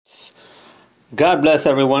God bless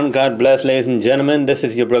everyone. God bless, ladies and gentlemen. This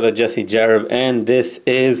is your brother Jesse Jareb, and this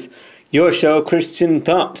is your show, Christian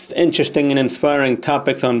Thoughts. Interesting and inspiring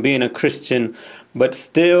topics on being a Christian, but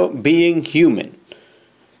still being human.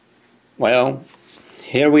 Well,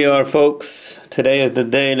 here we are, folks. Today is the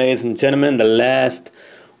day, ladies and gentlemen, the last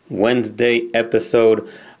Wednesday episode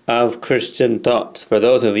of Christian Thoughts. For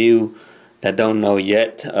those of you that don't know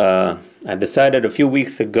yet, I decided a few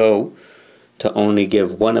weeks ago to only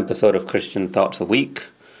give one episode of Christian Thoughts a week,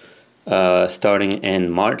 starting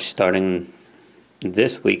in March, starting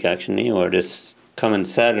this week actually, or this coming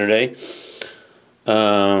Saturday.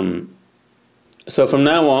 So from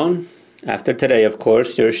now on, after today, of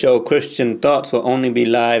course, your show Christian Thoughts will only be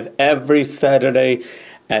live every Saturday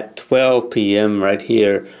at 12 p.m. right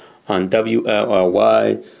here on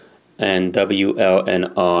WLRY and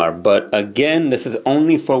WLNR. But again, this is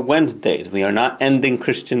only for Wednesdays. We are not ending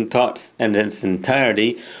Christian Thoughts in its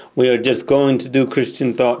entirety. We are just going to do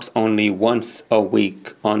Christian Thoughts only once a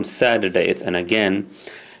week on Saturdays. And again,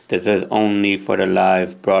 this is only for the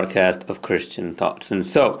live broadcast of Christian Thoughts. And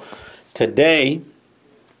so, today,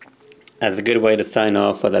 as a good way to sign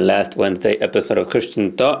off for the last Wednesday episode of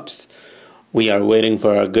Christian Thoughts, we are waiting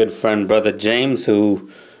for our good friend, Brother James, who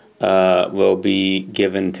will be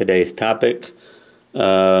given today's topic,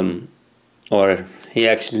 or he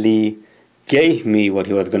actually gave me what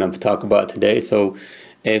he was going to talk about today. So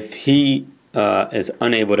if he is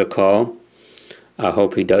unable to call, I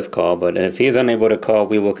hope he does call, but if he is unable to call,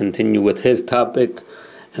 we will continue with his topic,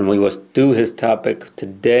 and we will do his topic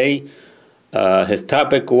today. His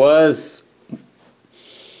topic was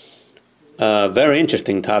a very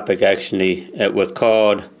interesting topic, actually. It was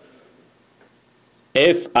called,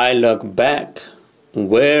 "If I look back,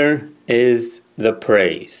 where is the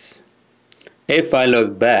praise?" If I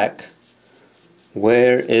look back,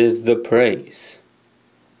 where is the praise?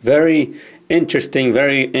 Very interesting,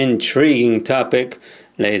 very intriguing topic,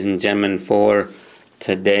 ladies and gentlemen, for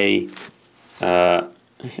today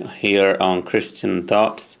here on Christian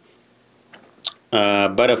Thoughts.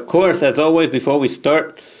 But of course, as always, before we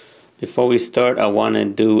start, I want to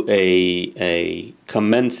do a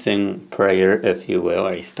commencing prayer, if you will,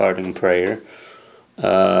 a starting prayer,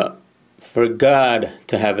 for God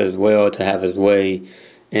to have His will, to have His way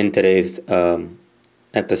in today's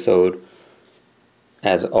episode,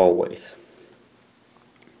 as always.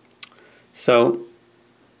 So,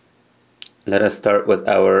 let us start with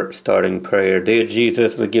our starting prayer. Dear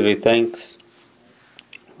Jesus, we give you thanks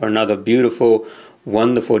for another beautiful,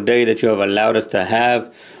 wonderful day that you have allowed us to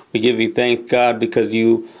have. We give you thanks, God, because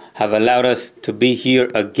you have allowed us to be here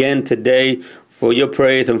again today for your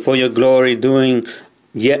praise and for your glory, doing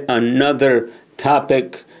yet another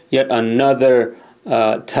topic, yet another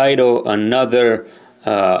title, another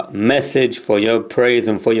message for your praise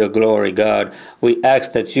and for your glory, God. We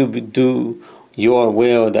ask that you do your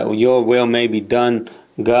will, that your will may be done,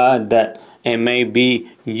 God, that it may be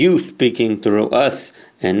you speaking through us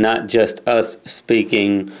and not just us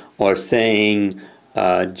speaking or saying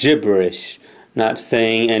gibberish, not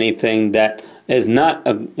saying anything that is not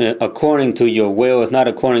according to your will, is not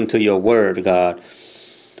according to your word, God.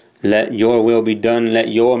 Let your will be done. Let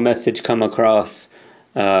your message come across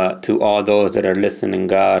to all those that are listening,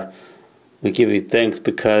 God. We give you thanks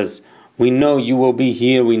because we know you will be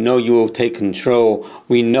here. We know you will take control.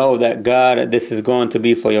 We know that, God, this is going to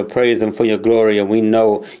be for your praise and for your glory, and we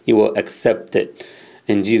know you will accept it.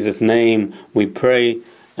 In Jesus' name we pray,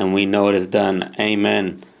 and we know it is done.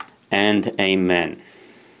 Amen and amen.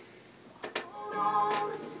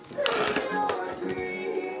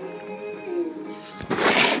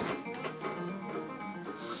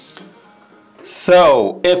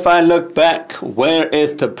 So, if I look back, where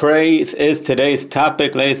is the praise is today's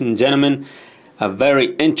topic, ladies and gentlemen. A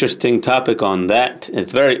very interesting topic on that.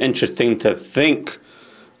 It's very interesting to think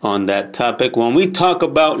on that topic. When we talk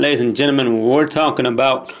about, ladies and gentlemen, we're talking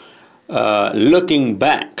about looking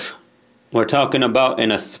back. We're talking about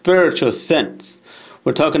in a spiritual sense.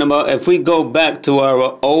 We're talking about if we go back to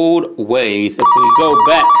our old ways, if we go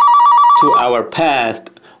back to our past,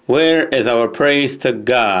 where is our praise to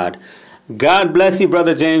God? God bless you,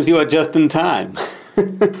 Brother James. You are just in time.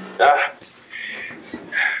 Good.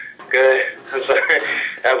 I'm sorry.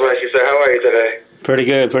 God bless you, sir. How are you today? Pretty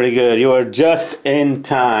good, pretty good. You are just in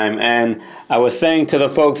time. And I was saying to the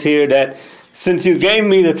folks here that since you gave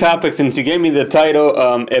me the topic, since you gave me the title,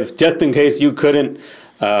 if just in case you couldn't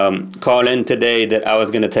call in today, that I was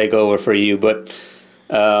going to take over for you. But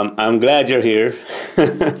I'm glad you're here.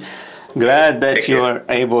 Glad that you are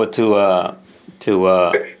able to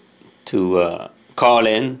call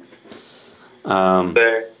in.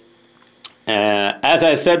 As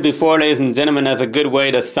I said before, ladies and gentlemen, that's a good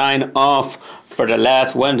way to sign off for the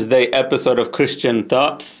last Wednesday episode of Christian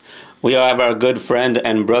Thoughts. We have our good friend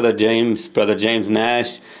and Brother James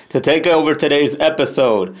Nash, to take over today's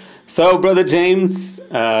episode. So, Brother James,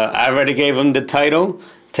 I already gave him the title.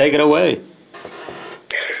 Take it away.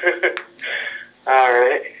 All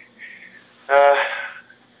right.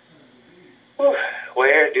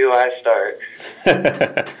 Where do I start?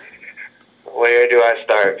 Where do I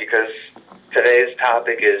start? Because today's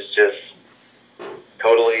topic is just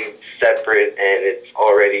totally separate, and it's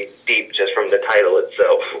already deep just from the title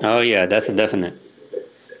itself. Oh, yeah, that's a definite.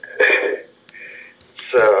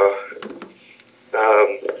 So,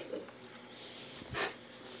 I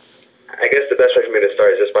guess the best way for me to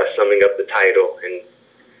start is just by summing up the title and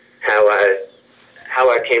how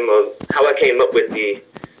I came up with the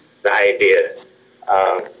idea.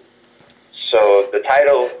 So the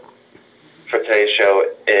title for today's show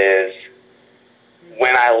is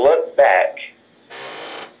 "When I Look Back,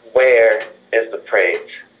 Where is the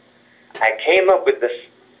Praise?" I came up with this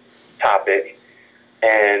topic,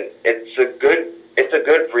 and it's a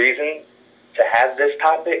good reason to have this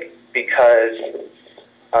topic because,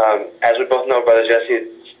 as we both know, Brother Jesse,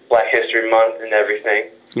 it's Black History Month and everything.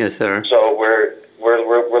 Yes, sir. So we're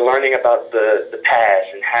learning about the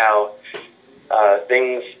past and how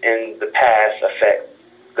things in the past affect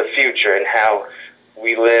the future, and how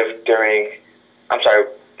we live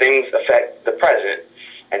things affect the present,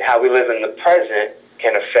 and how we live in the present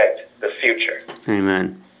can affect the future.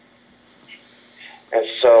 Amen. And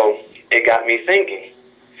so it got me thinking.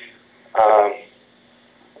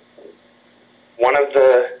 One of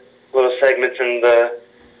the little segments in the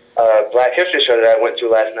Black History show that I went to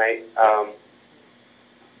last night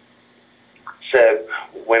said,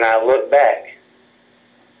 "When I look back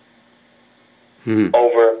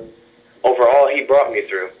over all he brought me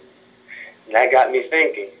through," and that got me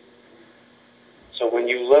thinking. So when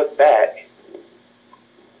you look back,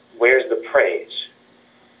 where's the praise?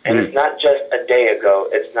 And it's not just a day ago.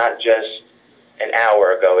 It's not just an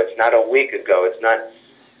hour ago. It's not a week ago. It's not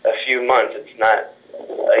a few months. It's not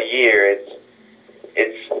a year.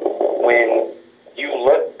 It's when you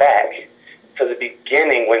look back to the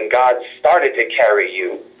beginning when God started to carry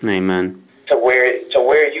you. Amen. To where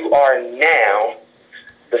you are now.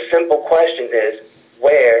 The simple question is,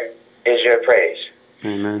 where is your praise?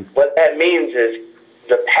 Amen. What that means is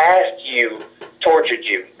the past you tortured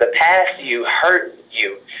you. The past you hurt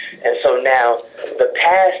you. And so now the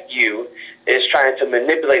past you is trying to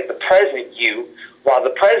manipulate the present you, while the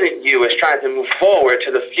present you is trying to move forward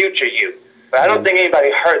to the future you. But I don't think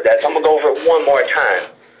anybody heard that, so I'm going to go over it one more time.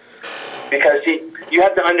 Because, see, you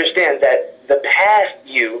have to understand that the past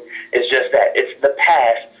you is just that. It's the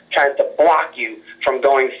past trying to block you from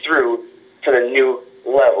going through to the new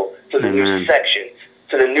level, to the new section,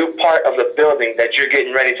 to the new part of the building that you're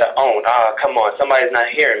getting ready to own. Come on, somebody's not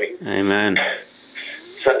hearing me. Amen.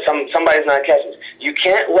 So, somebody's not catching me. You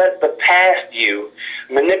can't let the past you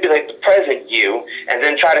manipulate the present you and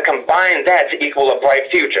then try to combine that to equal a bright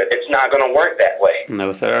future. It's not going to work that way.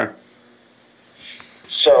 No, sir.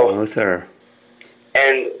 So, no, sir.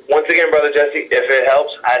 And once again, Brother Jesse, if it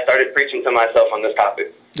helps, I started preaching to myself on this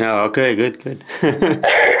topic. Oh, okay, good.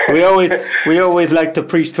 we always like to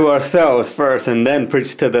preach to ourselves first, and then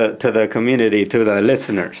preach to the community, to the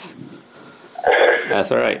listeners.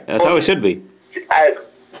 That's all right. That's how it should be. I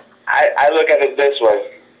look at it this way: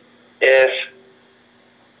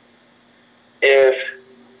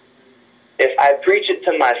 if I preach it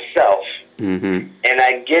to myself, and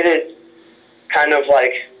I get it kind of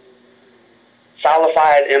like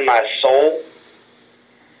solidified in my soul,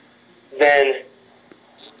 then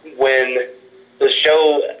when the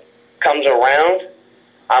show comes around,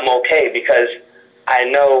 I'm okay because I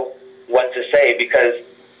know what to say, because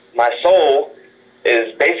my soul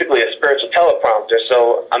is basically a spiritual teleprompter,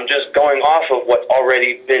 so I'm just going off of what's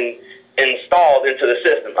already been installed into the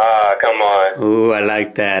system. Come on. Ooh, I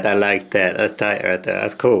like that. That's tight right there.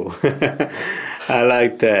 That's cool. I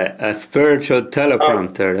like that. A spiritual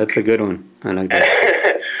teleprompter. That's a good one. I like that.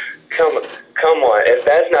 Come on. If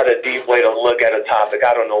that's not a deep way to look at a topic,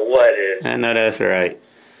 I don't know what is. I know that's right.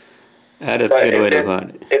 That is a good way to put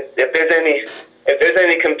it. If there's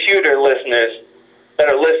any computer listeners that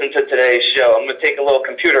are listening to today's show, I'm going to take a little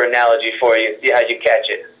computer analogy for you and see how you catch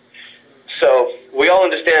it. So we all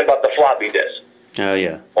understand about the floppy disk. Oh,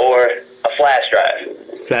 yeah. Or a flash drive.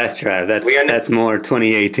 Flash drive. That's more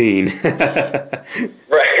 2018.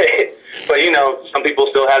 Right. But, some people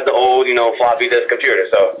still have the old, floppy disk computer.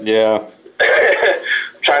 So yeah.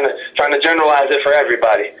 trying to generalize it for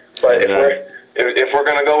everybody. But if we're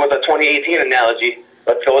going to go with a 2018 analogy,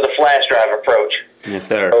 Let's go with a flash drive approach. Yes,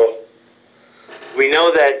 sir. So we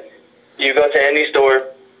know that you go to any store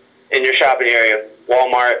in your shopping area,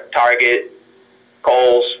 Walmart, Target,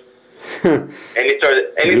 Kohl's, any store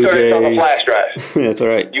that sells a flash drive. That's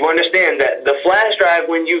right. You understand that the flash drive,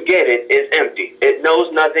 when you get it, is empty. It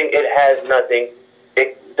knows nothing. It has nothing.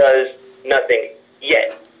 It does nothing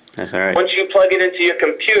yet. That's all right. Once you plug it into your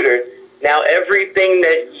computer, now everything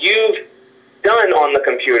that you've done on the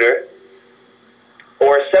computer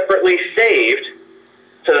or separately saved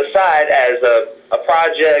to the side as a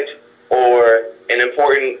project or an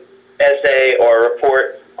important essay or a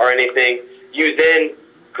report or anything, you then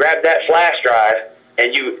grab that flash drive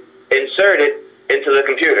and you insert it into the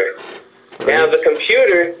computer. Right. Now the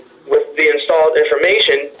computer with the installed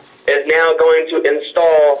information is now going to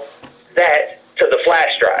install that to the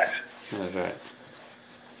flash drive. That's right.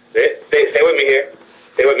 Stay with me here.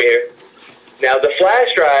 Stay with me here. Now the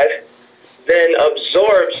flash drive then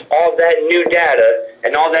absorbs all that new data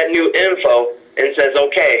and all that new info and says,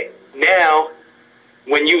 okay, now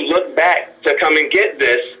when you look back to come and get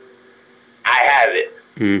this, I have it.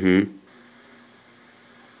 Mm-hmm.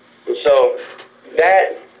 So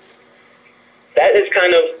that is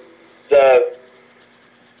kind of the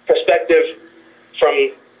perspective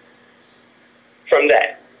from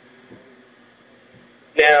that.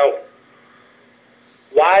 Now,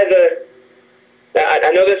 I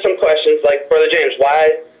know there's some questions, like Brother James,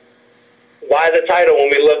 why the title when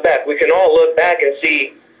we look back? We can all look back and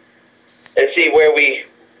see where we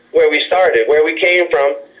started, where we came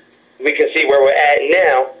from. We can see where we're at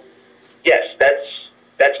now. Yes,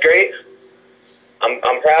 that's great.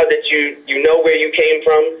 I'm proud that you know where you came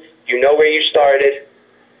from, you know where you started,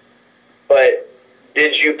 but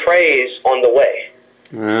did you praise on the way?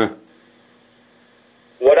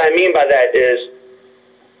 What I mean by that is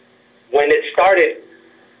when it started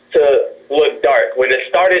to look dark, when it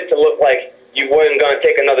started to look like you weren't going to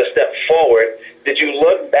take another step forward, did you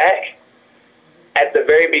look back at the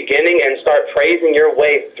very beginning and start praising your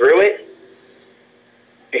way through it?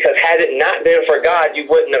 Because had it not been for God, you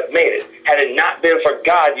wouldn't have made it. Had it not been for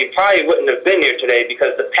God, you probably wouldn't have been here today,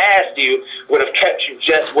 because the past you would have kept you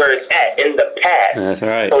just where it's at, in the past. That's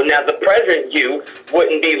right. So now the present you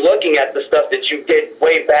wouldn't be looking at the stuff that you did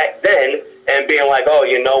way back then and being like, oh,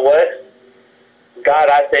 you know what? God,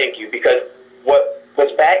 I thank you, because what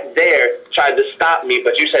was back there tried to stop me,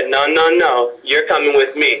 but you said, no, you're coming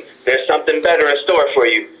with me. There's something better in store for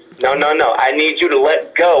you. No. I need you to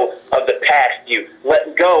let go of the past you.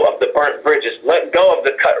 Let go of the burnt bridges. Let go of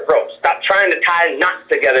the cut ropes. Stop trying to tie knots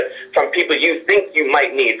together from people you think you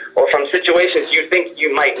might need or from situations you think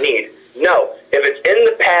you might need. No. If it's in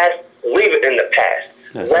the past, leave it in the past.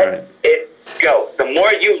 That's let right. it go. The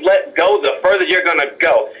more you let go, the further you're going to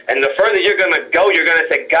go. And the further you're going to go, you're going to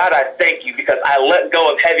say, God, I thank you, because I let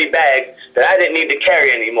go of heavy bags that I didn't need to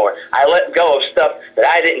carry anymore. I let go of stuff that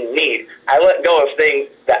I didn't need. I let go of things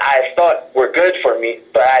that I thought were good for me,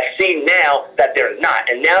 but I see now that they're not.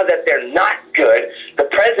 And now that they're not good, the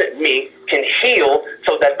present me can heal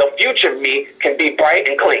so that the future me can be bright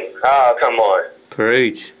and clean. Oh, come on.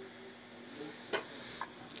 Preach.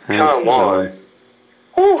 Come on.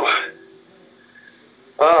 Whew.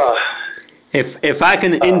 If I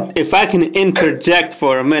can interject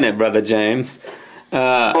for a minute, Brother James.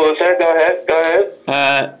 Go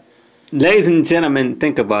ahead. Ladies and gentlemen,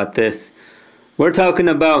 think about this. We're talking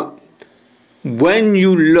about when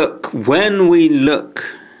we look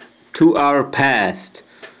to our past,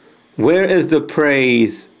 where is the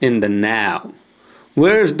praise in the now?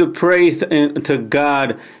 Where is the praise to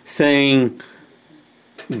God, saying,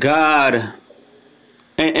 God,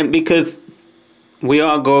 and because we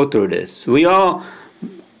all go through this. We all,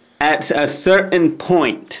 at a certain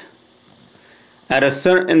point,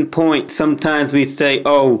 sometimes we say,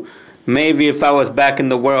 oh, maybe if I was back in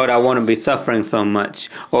the world, I wouldn't be suffering so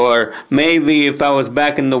much. Or maybe if I was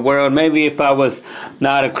back in the world, maybe if I was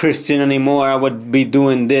not a Christian anymore, I would be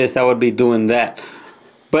doing this, I would be doing that.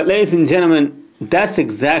 But ladies and gentlemen, that's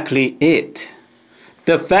exactly it.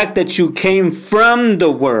 The fact that you came from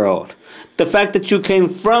the world, the fact that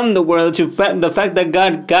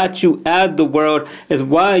God got you out of the world is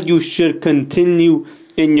why you should continue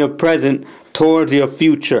in your present towards your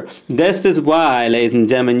future. This is why, ladies and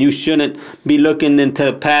gentlemen, you shouldn't be looking into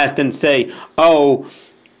the past and say, oh,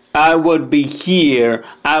 I would be here,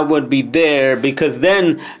 I would be there, because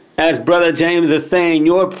then, as Brother James is saying,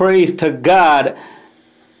 your praise to God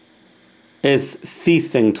is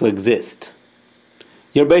ceasing to exist.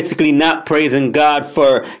 You're basically not praising God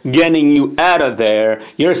for getting you out of there.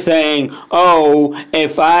 You're saying, oh,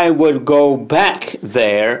 if I would go back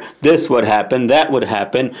there, this would happen, that would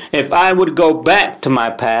happen. If I would go back to my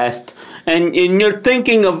past, and you're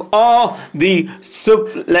thinking of all the,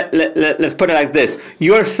 let's put it like this.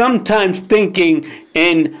 You're sometimes thinking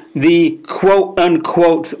in the quote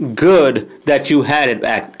unquote good that you had it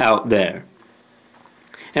out there.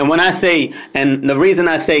 And when I say, and the reason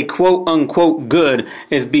I say quote unquote good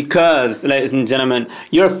is because, ladies and gentlemen,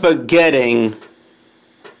 you're forgetting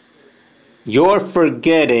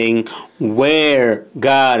where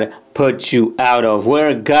God put you out of,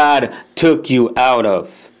 where God took you out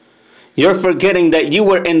of. You're forgetting that you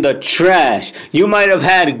were in the trash. You might have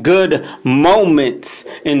had good moments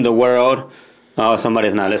in the world. Oh,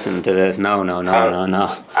 somebody's not listening to this. No. I don't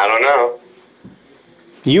know.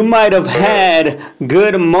 You might have had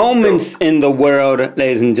good moments in the world,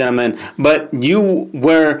 ladies and gentlemen, but you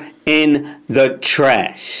were in the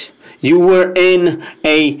trash. You were in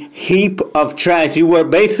a heap of trash. You were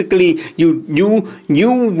basically, you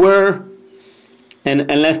were, and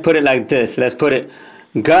let's put it like this. Let's put it,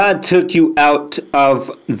 God took you out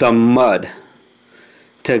of the mud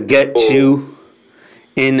to get you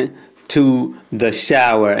into the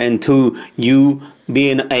shower, into you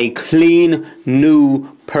being a clean new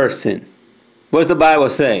person. What does the Bible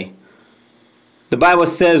say? The Bible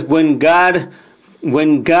says when God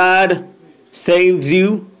saves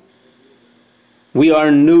you, we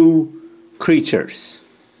are new creatures.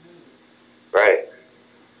 Right.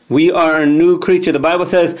 We are a new creature. The Bible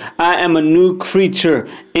says, I am a new creature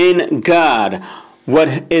in God.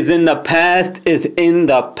 What is in the past is in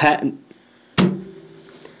the past.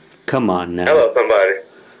 Come on now. Hello, somebody.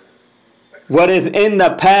 What is in the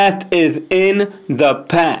past is in the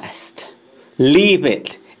past. Leave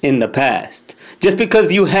it in the past. Just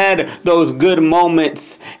because you had those good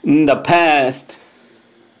moments in the past,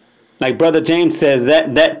 like Brother James says,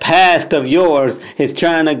 that past of yours is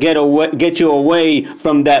trying to get you away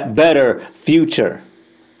from that better future.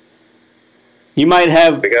 You might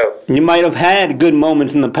have had good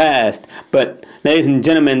moments in the past, but ladies and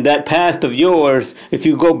gentlemen, that past of yours, if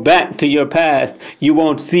you go back to your past, you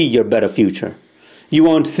won't see your better future. You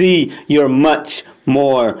won't see your much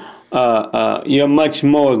more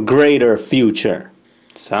greater future.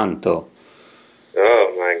 Santo.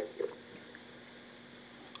 Oh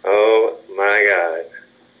my God.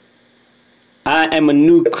 I am a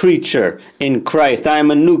new creature in Christ. I am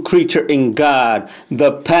a new creature in God.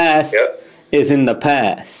 The past is in the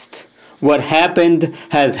past. What happened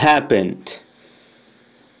has happened.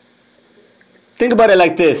 Think about it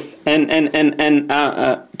like this, and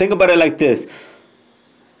think about it like this.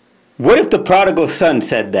 What if the prodigal son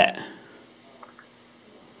said that?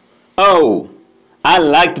 Oh, I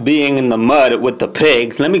liked being in the mud with the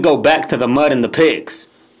pigs. Let me go back to the mud and the pigs.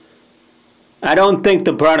 I don't think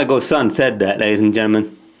the prodigal son said that, ladies and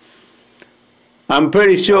gentlemen. I'm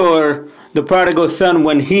pretty sure the prodigal son,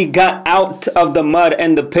 when he got out of the mud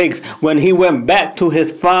and the pigs, when he went back to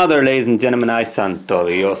his father, ladies and gentlemen, ay santo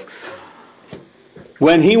Dios.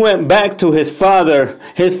 When he went back to his father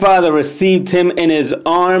received him in his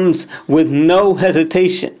arms with no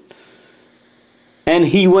hesitation. And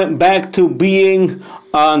he went back to being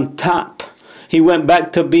on top. He went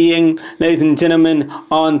back to being, ladies and gentlemen,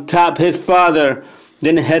 on top. His father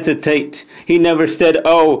didn't hesitate. He never said,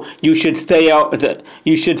 "Oh, you should stay out.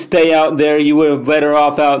 You should stay out there. You were better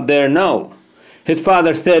off out there." No, his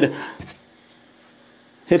father said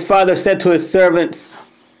to his servants,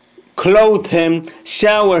 "Clothe him,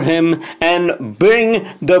 shower him, and bring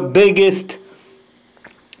the biggest.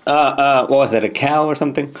 What was that? A cow or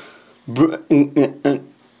something?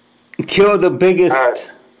 Kill the biggest."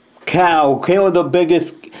 Cow, kill the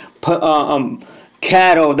biggest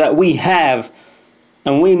cattle that we have,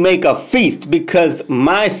 and we make a feast, because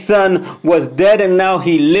my son was dead and now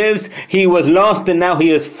he lives. He was lost and now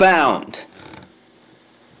he is found.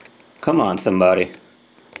 Come on, somebody.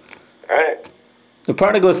 All right. The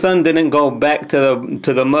prodigal son didn't go back to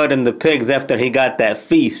the mud and the pigs after he got that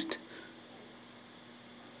feast.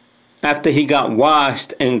 After he got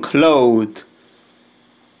washed and clothed.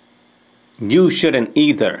 You shouldn't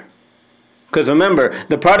either. Because remember,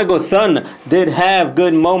 the prodigal son did have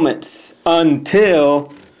good moments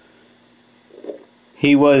until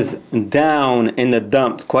he was down in the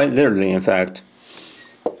dumps, quite literally, in fact.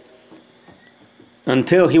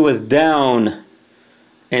 Until he was down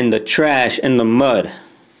in the trash, in the mud.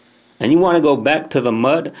 And you want to go back to the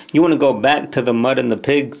mud? You want to go back to the mud and the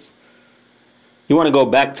pigs? You want to go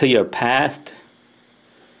back to your past?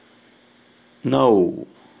 No.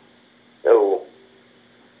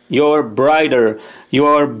 Your brighter,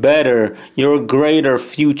 your better, your greater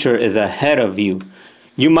future is ahead of you.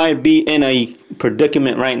 You might be in a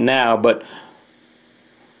predicament right now, but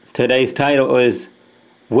today's title is,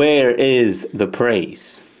 Where is the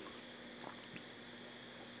Praise?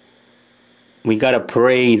 We gotta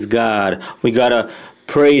praise God. We gotta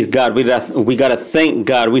praise God. We gotta thank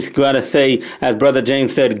God. We gotta say, as Brother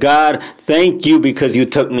James said, God, thank you because you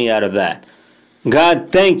took me out of that. God,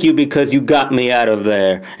 thank you because you got me out of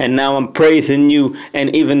there. And now I'm praising you. And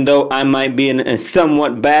even though I might be in a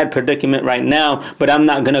somewhat bad predicament right now, but I'm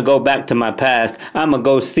not going to go back to my past. I'm going to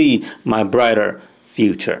go see my brighter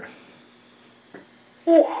future.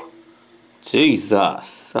 Whew. Jesus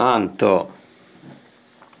Santo.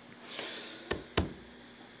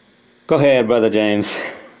 Go ahead, Brother James.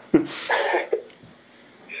 So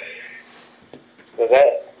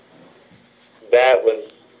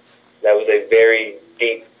that was a very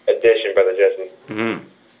deep addition, Brother Jesse. Mm-hmm.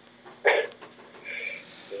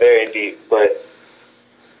 Very deep, but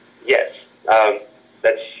yes,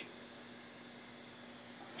 that's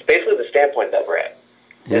basically the standpoint that we're at.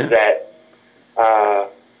 Yeah. Is that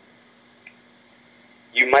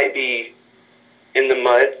you might be in the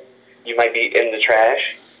mud, you might be in the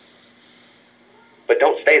trash, but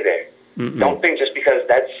don't stay there. Mm-mm. Don't think just because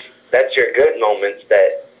that's your good moments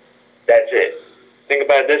that's it. Think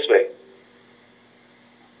about it this way.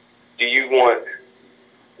 Do you want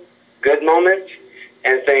good moments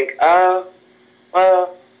and think, well,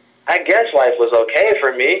 I guess life was okay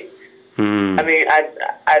for me. Mm. I mean,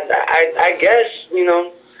 I guess,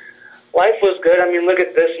 life was good. I mean, look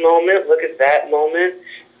at this moment, look at that moment,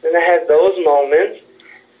 and I had those moments,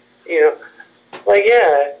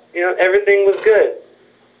 everything was good.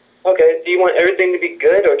 Okay, do you want everything to be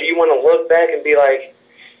good, or do you want to look back and be like,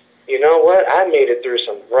 you know what, I made it through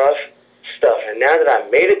some rough stuff, and now that I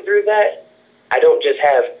made it through that, I don't just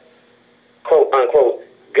have quote unquote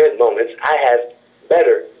good moments, I have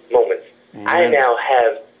better moments. Amen. I now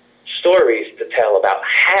have stories to tell about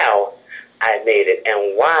how I made it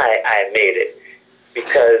and why I made it.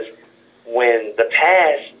 Because when the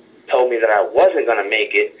past told me that I wasn't going to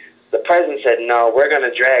make it, the present said, no, we're going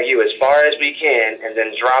to drag you as far as we can and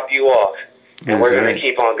then drop you off. And we're going to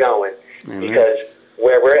keep on going. Amen. Because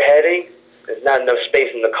where we're heading, there's not enough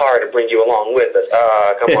space in the car to bring you along with us.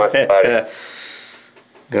 Come on, somebody.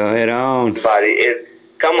 Go ahead on.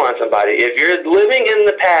 Come on, somebody. If you're living in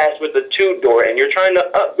the past with a 2-door and you're trying to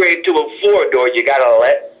upgrade to a 4-door, you got to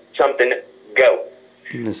let something go.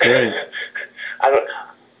 That's right. I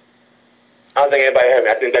don't think anybody heard me.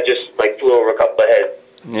 I think that just flew over a couple of heads.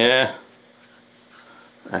 Yeah.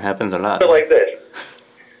 That happens a lot. Put it like this.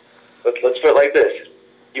 Let's put it like this.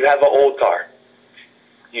 You have an old car.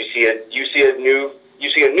 You see a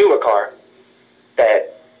newer car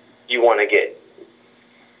that you want to get.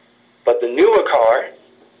 But the newer car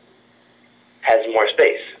has more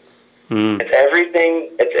space. Mm. It's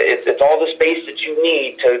everything. It's all the space that you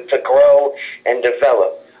need to grow and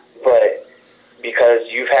develop. But because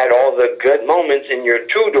you've had all the good moments in your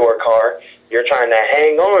 2-door car, you're trying to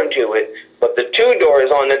hang on to it. But the 2-door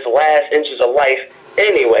is on its last inches of life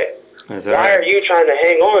anyway. Why are you trying to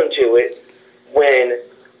hang on to it when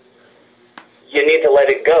you need to let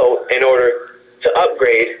it go in order to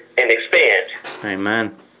upgrade and expand?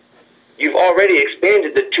 Amen. You've already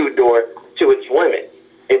expanded the 2-door to its limit.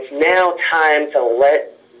 It's now time to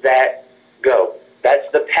let that go. That's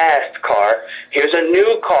the past car. Here's a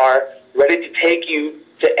new car ready to take you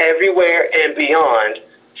to everywhere and beyond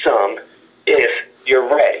some if you're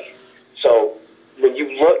ready. So when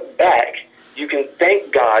you look back, you can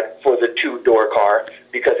thank God for the 2-door car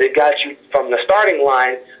because it got you from the starting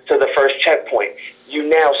line to the first checkpoint. You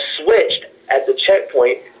now switched at the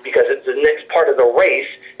checkpoint because it's the next part of the race,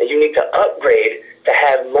 and you need to upgrade to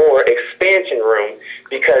have more expansion room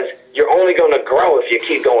because you're only going to grow if you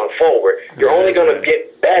keep going forward. You're only going to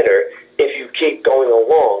get better if you keep going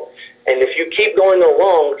along. And if you keep going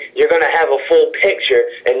along, you're going to have a full picture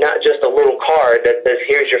and not just a little card that says,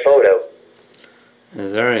 here's your photo.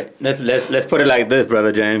 That's all right. Let's put it like this,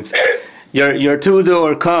 Brother James. Your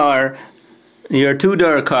 2-door car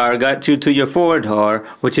got you to your 4-door,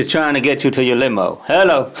 which is trying to get you to your limo.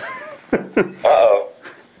 Hello.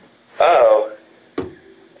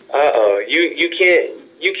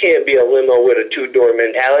 You can't be a limo with a 2-door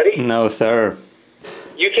mentality. No, sir.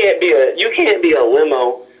 You can't be a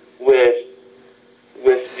limo with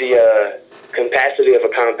the capacity of a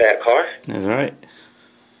compact car. That's right.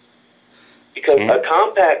 Because a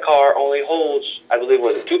compact car only holds, I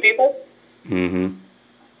believe, 2 people? Mm-hmm.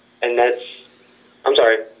 And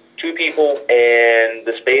 2 people and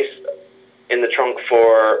the space in the trunk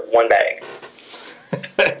for 1 bag.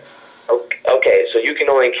 Okay, so you can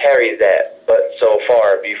only carry that but so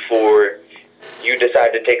far before you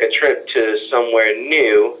decide to take a trip to somewhere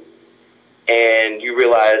new and you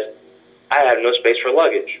realize, I have no space for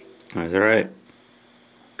luggage. That's right.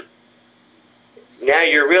 Now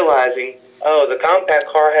you're realizing, oh, the compact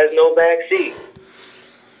car has no back seat.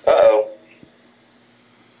 Uh-oh.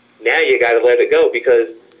 Now you got to let it go, because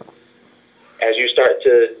as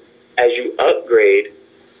you upgrade,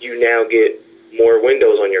 you now get more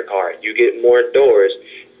windows on your car. You get more doors.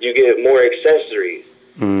 You get more accessories.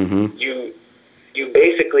 Mm-hmm. You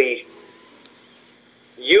basically,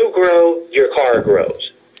 you grow, your car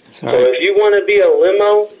grows. That's So right. if you want to be a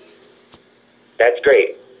limo, that's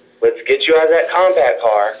great. Let's get you out of that compact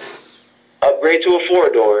car, upgrade to a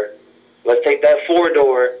 4-door. Let's take that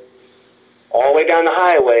 4-door all the way down the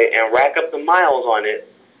highway and rack up the miles on it.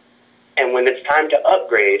 And when it's time to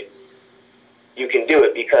upgrade, you can do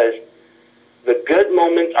it, because the good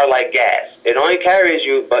moments are like gas. It only carries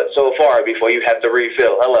you but so far before you have to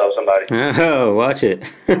refill. Hello, somebody. Oh, watch it.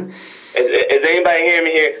 Is anybody hearing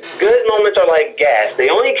me here? Good moments are like gas. They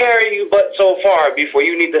only carry you but so far before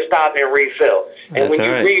you need to stop and refill. And That's when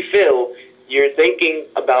you right. refill, you're thinking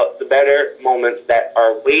about the better moments that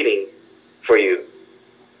are waiting for you.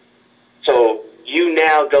 So you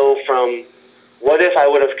now go from, what if I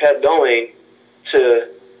would have kept going, to,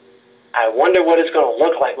 I wonder what it's going to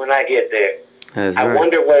look like when I get there. That's I right.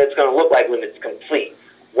 wonder what it's going to look like when it's complete.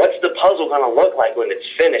 What's the puzzle going to look like when it's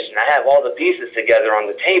finished and I have all the pieces together on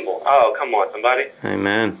the table? Oh, come on, somebody.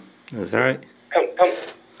 Amen. That's right. Come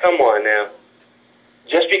on now.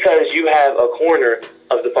 Just because you have a corner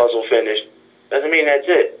of the puzzle finished doesn't mean that's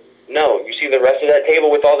it. No, you see the rest of that table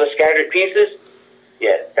with all the scattered pieces?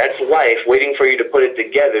 Yeah, that's life waiting for you to put it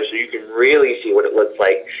together so you can really see what it looks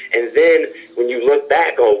like. And then when you look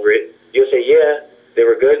back over it, you'll say, yeah, there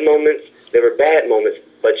were good moments, there were bad moments,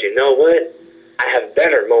 but you know what? I have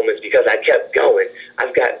better moments because I kept going.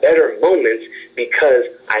 I've got better moments because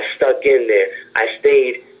I stuck in there. I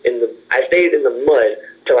stayed in the mud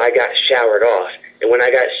till I got showered off. And when I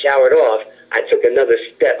got showered off, I took another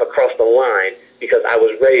step across the line because I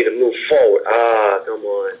was ready to move forward. Ah, come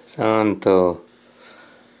on. Santo.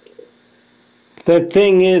 The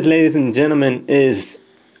thing is, ladies and gentlemen, is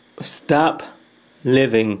stop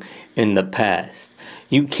living in the past.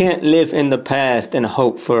 You can't live in the past and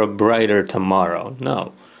hope for a brighter tomorrow.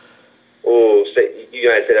 No. Oh, you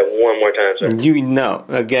gotta say that one more time, sir. You know,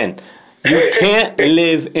 again, you can't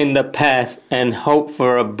live in the past and hope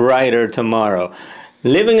for a brighter tomorrow.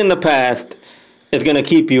 Living in the past is going to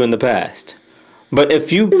keep you in the past. But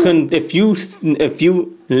if you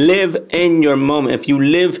live in your moment, if you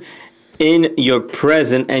live in your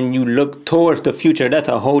present and you look towards the future, that's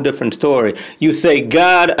a whole different story. You say,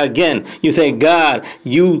 God, again, you say, God,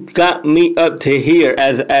 you got me up to here.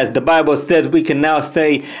 As the Bible says, we can now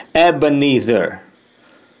say, Ebenezer.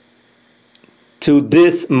 To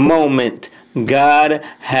this moment, God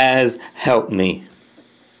has helped me.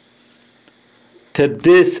 To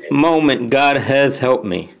this moment, God has helped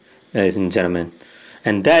me, ladies and gentlemen.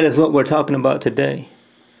 And that is what we're talking about today.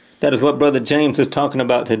 That is what Brother James is talking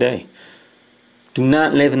about today. Do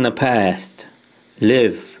not live in the past.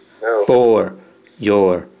 Live for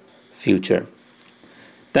your future.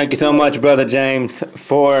 Thank you so much, Brother James,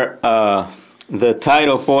 for the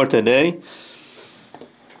title for today.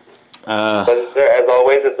 But sir, as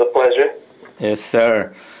always, it's a pleasure. Yes,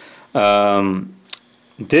 sir.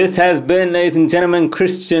 This has been, ladies and gentlemen,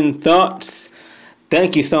 Christian Thoughts.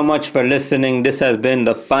 Thank you so much for listening. This has been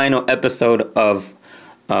the final episode of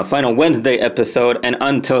final Wednesday episode, and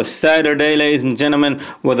until Saturday, ladies and gentlemen,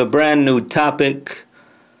 with a brand new topic.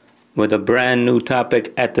 With a brand new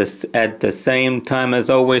topic at the same time as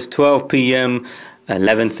always, 12 p.m.,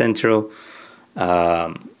 11 Central,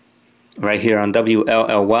 right here on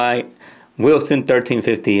WLLY, Wilson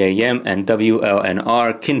 1350 a.m. and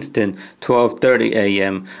WLNR Kinston 1230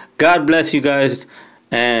 a.m. God bless you guys,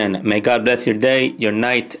 and may God bless your day, your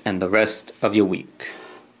night, and the rest of your week.